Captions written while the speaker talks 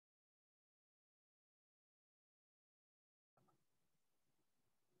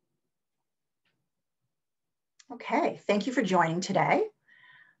Okay, thank you for joining today.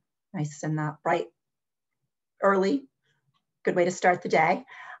 Nice and bright, early, good way to start the day.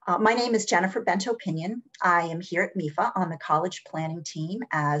 My name is Jennifer Bento-Pinion. I am here at MEFA on the college planning team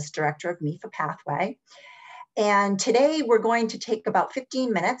as director of MEFA Pathway. And today we're going to take about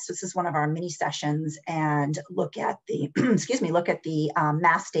 15 minutes. This is one of our mini sessions and look at the, look at the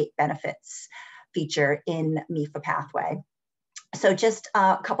Mass State Benefits feature in MEFA Pathway. So just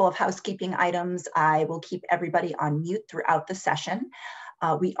a couple of housekeeping items. I will keep everybody on mute throughout the session.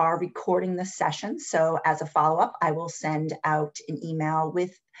 We are recording this session, so as a follow-up, I will send out an email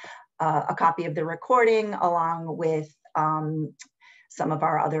with a copy of the recording along with some of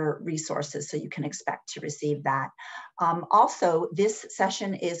our other resources, so you can expect to receive that. Also, this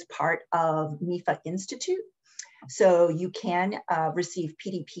session is part of MEFA Institute, so you can receive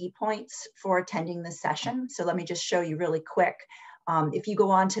PDP points for attending this session. So let me just show you really quick. If you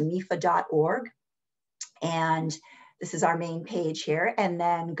go on to mefa.org, and this is our main page here, and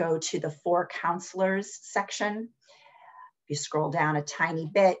then go to the For Counselors section. If you scroll down a tiny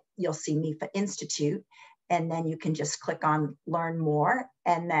bit, you'll see MEFA Institute, and then you can just click on Learn More,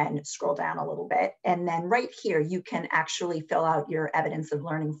 and then scroll down a little bit. And then right here, you can actually fill out your evidence of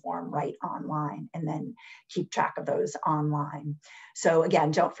learning form right online, and then keep track of those online. So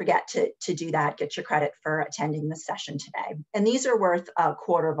again, don't forget to do that, get your credit for attending this session today. And these are worth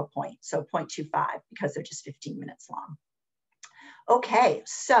 1/4 of a point, so 0.25, because they're just 15 minutes long. Okay,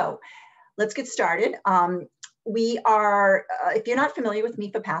 so let's get started. We are, if you're not familiar with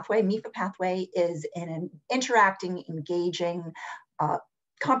MEFA Pathway is an interacting, engaging,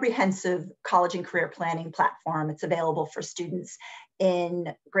 comprehensive college and career planning platform. It's available for students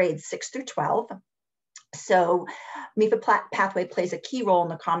in grades 6 through 12. So MEFA Pathway plays a key role in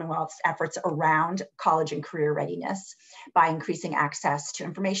the Commonwealth's efforts around college and career readiness by increasing access to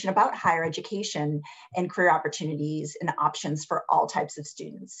information about higher education and career opportunities and options for all types of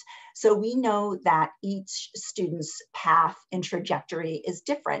students. So we know that each student's path and trajectory is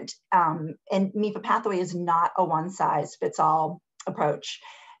different, and MEFA Pathway is not a one-size-fits-all approach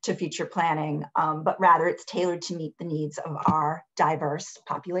to future planning, but rather it's tailored to meet the needs of our diverse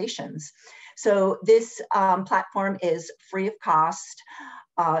populations. So this platform is free of cost.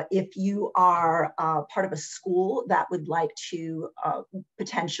 If you are part of a school that would like to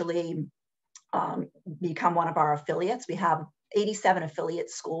potentially become one of our affiliates, we have 87 affiliate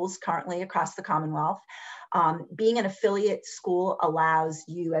schools currently across the Commonwealth. Being an affiliate school allows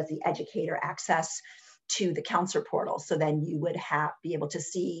you as the educator access to the counselor portal. So then you would be able to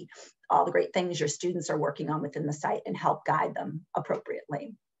see all the great things your students are working on within the site and help guide them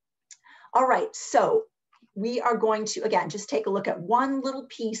appropriately. All right, so we are going to, again, just take a look at one little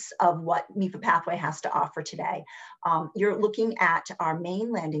piece of what MEFA Pathway has to offer today. You're looking at our main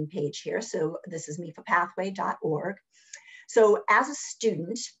landing page here. So this is mefapathway.org. So as a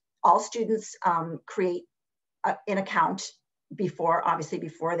student, all students create an account before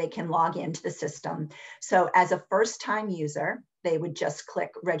they can log into the system. So as a first-time user, they would just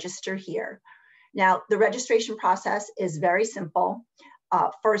click register here. Now, the registration process is very simple.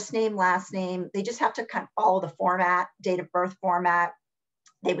 First name, last name, they just have to kind of follow the format, date of birth format.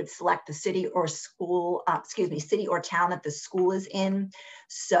 They would select the city or school, city or town that the school is in.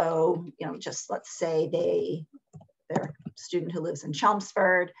 So, just let's say they're a student who lives in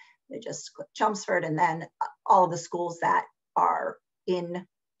Chelmsford, they just click Chelmsford, and then all of the schools that are in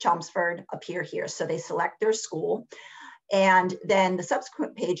Chelmsford appear here. So they select their school, and then the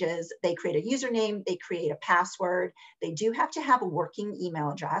subsequent pages, they create a username, they create a password. They do have to have a working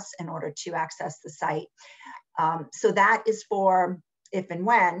email address in order to access the site. So that is for if and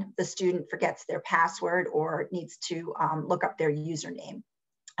when the student forgets their password or needs to look up their username.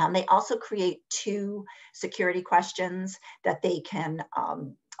 They also create 2 security questions that they can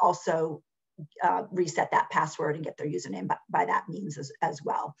also reset that password and get their username by that means as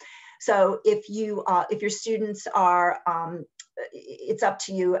well. So if your students are, it's up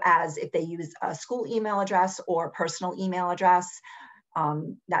to you as if they use a school email address or personal email address.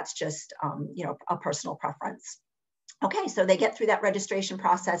 That's just a personal preference. Okay, so they get through that registration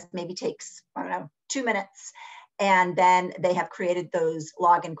process, maybe takes, 2 minutes, and then they have created those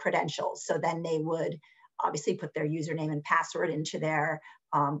login credentials. So then they would obviously put their username and password into their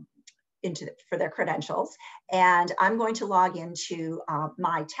for their credentials. And I'm going to log into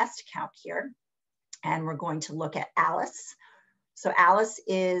my test account here, and we're going to look at Alice. So Alice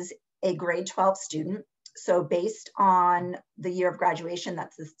is a grade 12 student. So based on the year of graduation that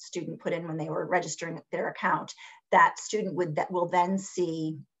the student put in when they were registering their account, that student will then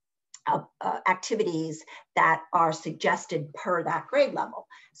see activities that are suggested per that grade level.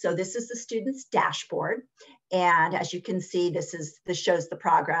 So this is the student's dashboard. And as you can see, this shows the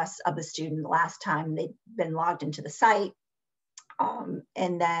progress of the student last time they've been logged into the site.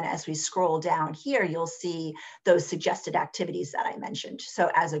 And then as we scroll down here, you'll see those suggested activities that I mentioned. So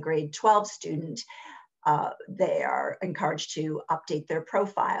as a grade 12 student, they are encouraged to update their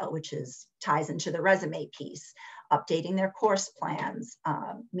profile, which ties into the resume piece, updating their course plans.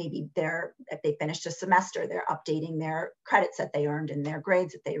 Maybe if they finished a semester, they're updating their credits that they earned and their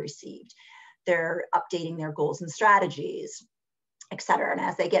grades that they received. They're updating their goals and strategies, et cetera. And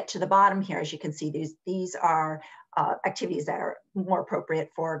as they get to the bottom here, as you can see, these are activities that are more appropriate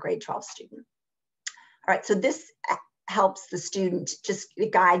for a grade 12 student. All right, so this helps the student,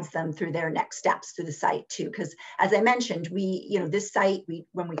 it guides them through their next steps through the site too. Because as I mentioned, this site,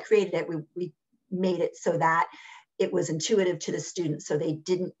 when we created it, we made it so that it was intuitive to the students. So they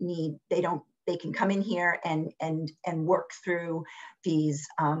can come in here and work through these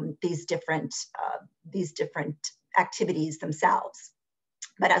different activities themselves.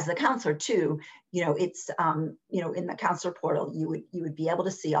 But as the counselor too, it's in the counselor portal, you would be able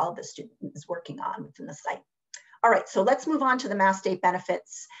to see all the students working on within the site. All right, so let's move on to the Mass State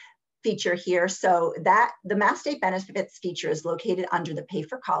Benefits feature here. So the Mass State Benefits feature is located under the Pay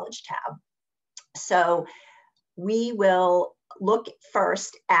for College tab. So we will look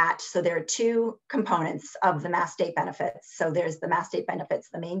first so there are two components of the Mass State Benefits. So there's the Mass State Benefits,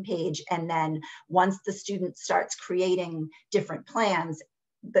 the main page, and then once the student starts creating different plans,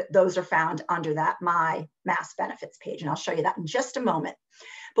 those are found under that My Mass Benefits page, and I'll show you that in just a moment.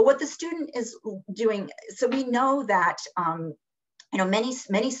 But what the student is doing, so we know that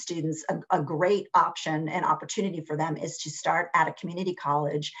many students, a great option and opportunity for them is to start at a community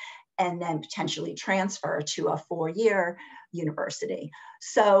college and then potentially transfer to a 4-year university.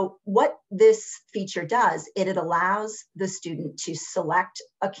 So what this feature does, it allows the student to select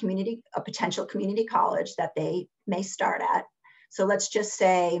a potential community college that they may start at. So let's just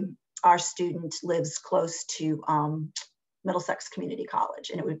say our student lives close to Middlesex Community College,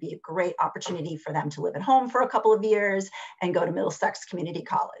 and it would be a great opportunity for them to live at home for a couple of years and go to Middlesex Community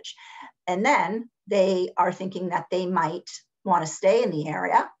College. And then they are thinking that they might want to stay in the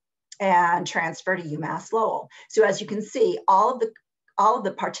area and transfer to UMass Lowell. So as you can see, all of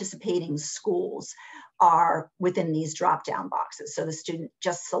the participating schools are within these drop-down boxes. So the student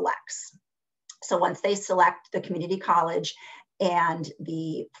just selects. So once they select the community college and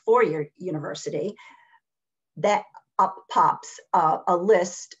the 4-year university, that up pops a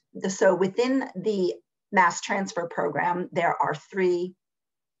list. So within the mass transfer program, there are 3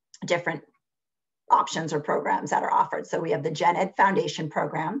 different options or programs that are offered. So we have the Gen Ed Foundation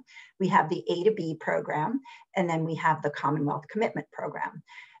program, we have the A to B program, and then we have the Commonwealth Commitment program.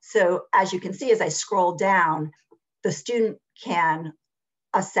 So as you can see, as I scroll down, the student can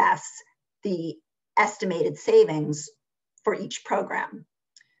assess the estimated savings for each program.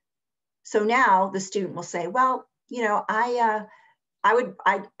 So now the student will say, well, I'd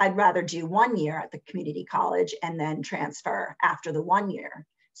rather do 1 year at the community college and then transfer after the 1 year.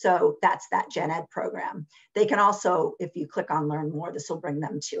 So that's that Gen Ed program. They can also, if you click on Learn More, this will bring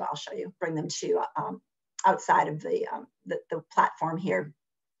them to, I'll show you, bring them to outside of the platform here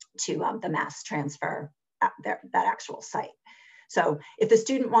to the mass transfer, that actual site. So if the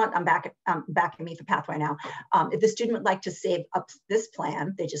student I'm back in MEFA Pathway now. If the student would like to save up this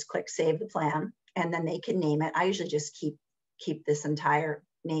plan, they just click Save the Plan, and then they can name it. I usually just keep this entire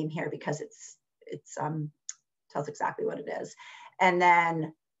name here because it tells exactly what it is. And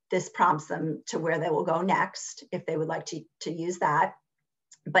then this prompts them to where they will go next if they would like to use that.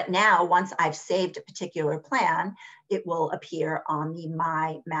 But now, once I've saved a particular plan, it will appear on the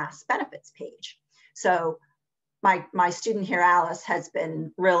My Mass Benefits page. So my student here, Alice, has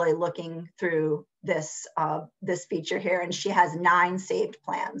been really looking through this feature here, and she has 9 saved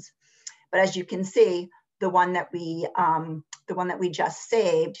plans. But as you can see, the one that we just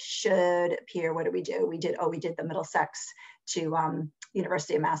saved should appear. What did we do? We did the Middlesex to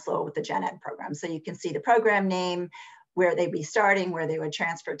University of Mass Lowell with the Gen Ed program. So you can see the program name, where they'd be starting, where they would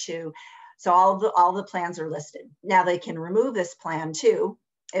transfer to. So all the plans are listed. Now they can remove this plan too,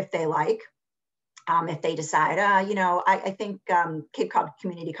 if they like. If they decide, I think Cape Cod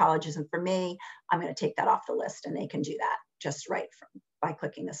Community College isn't for me, I'm going to take that off the list, and they can do that just by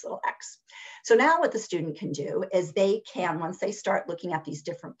clicking this little X. So now what the student can do is they can, once they start looking at these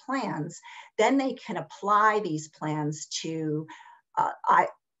different plans, then they can apply these plans to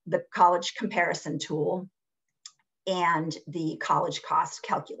the college comparison tool and the college cost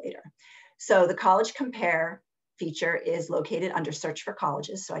calculator. So the college compare feature is located under Search for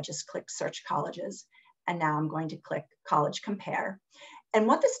Colleges. So I just click Search Colleges, and now I'm going to click College Compare. And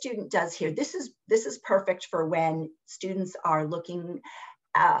what the student does here, this is perfect for when students are looking,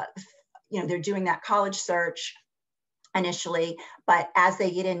 they're doing that college search initially, but as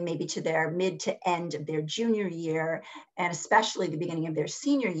they get in maybe to their mid to end of their junior year, and especially the beginning of their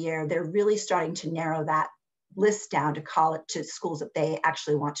senior year, they're really starting to narrow that list down to college, to schools that they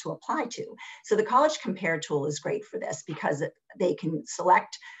actually want to apply to. So the College Compare tool is great for this because they can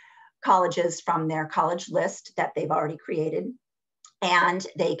select colleges from their college list that they've already created, and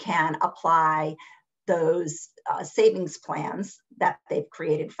they can apply those savings plans that they've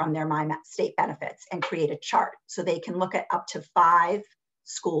created from their My State Benefits and create a chart. So they can look at up to 5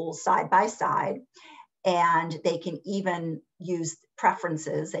 schools side by side, and they can even use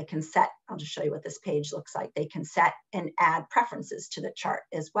preferences. They can set, I'll just show you what this page looks like. They can set and add preferences to the chart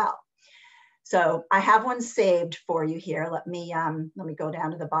as well. So I have one saved for you here. Let me go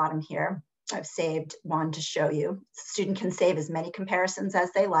down to the bottom here. I've saved one to show you. The student can save as many comparisons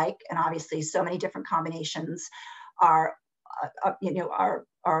as they like, and obviously so many different combinations are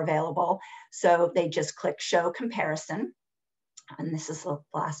available. So they just click Show Comparison, and this is the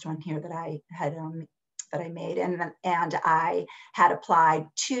last one here that I had that I made, and I had applied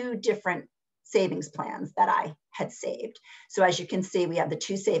 2 different savings plans that I had saved. So as you can see, we have the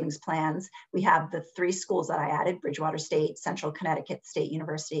 2 savings plans. We have the 3 schools that I added: Bridgewater State, Central Connecticut State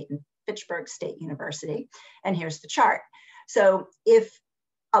University, and Fitchburg State University. And here's the chart. So if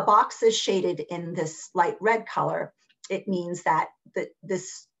a box is shaded in this light red color, it means that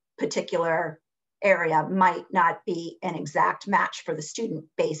this particular area might not be an exact match for the student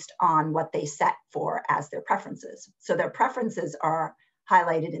based on what they set for as their preferences. So their preferences are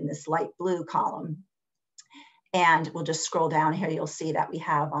highlighted in this light blue column. And we'll just scroll down here. You'll see that we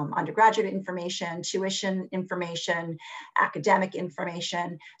have undergraduate information, tuition information, academic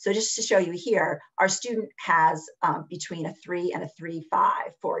information. So just to show you here, our student has between a 3 and a 3.5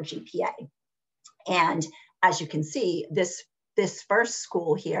 for GPA. And as you can see, this first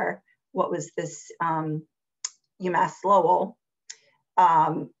school here, what was this, UMass Lowell,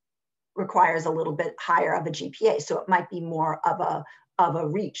 requires a little bit higher of a GPA. So it might be more of a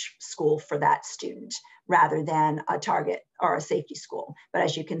reach school for that student rather than a target or a safety school. But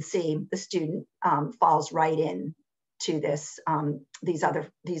as you can see, the student falls right in to this, these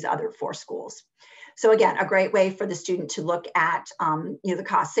other 4 schools. So again, a great way for the student to look at the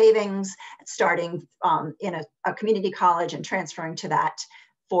cost savings, starting in a community college and transferring to that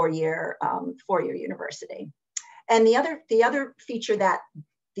four-year university. And the other feature that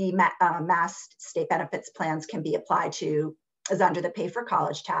the Mass State Benefits plans can be applied to is under the Pay for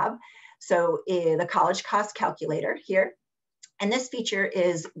College tab. So the college cost calculator here. And this feature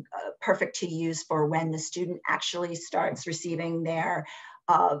is perfect to use for when the student actually starts receiving their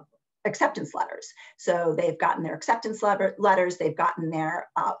acceptance letters. So they've gotten their acceptance letters, they've gotten their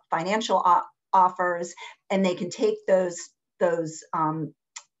financial offers, and they can take those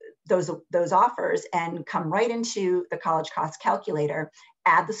offers and come right into the college cost calculator,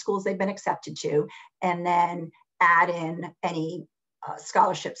 add the schools they've been accepted to, and then add in any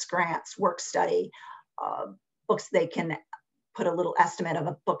scholarships, grants, work study, books. They can put a little estimate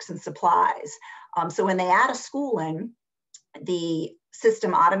of books and supplies. So when they add a school in, the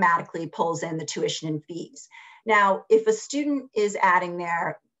system automatically pulls in the tuition and fees. Now, if a student is adding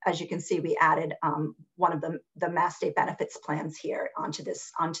their, as you can see, we added one of the Mass State Benefits plans here onto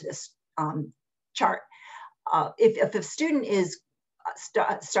this chart. If a student is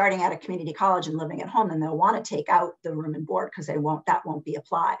starting at a community college and living at home, then they'll want to take out the room and board because that won't be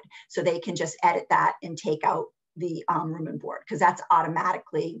applied. So they can just edit that and take out the room and board because that's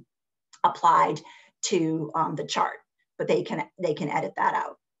automatically applied to the chart, but they can edit that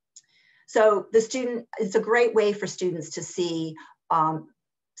out. So it's a great way for students to see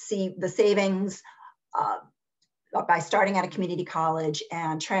the savings by starting at a community college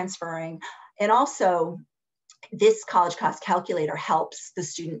and transferring. And also, this college cost calculator helps the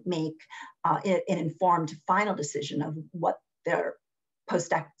student make an informed final decision of what their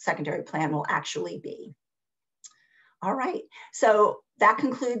post-secondary plan will actually be. All right, so that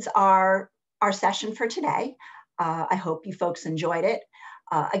concludes our session for today. I hope you folks enjoyed it.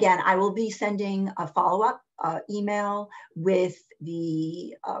 Again, I will be sending a follow-up email with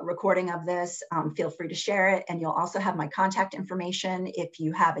the recording of this. Feel free to share it, and you'll also have my contact information if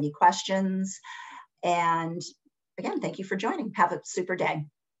you have any questions. And again, thank you for joining. Have a super day.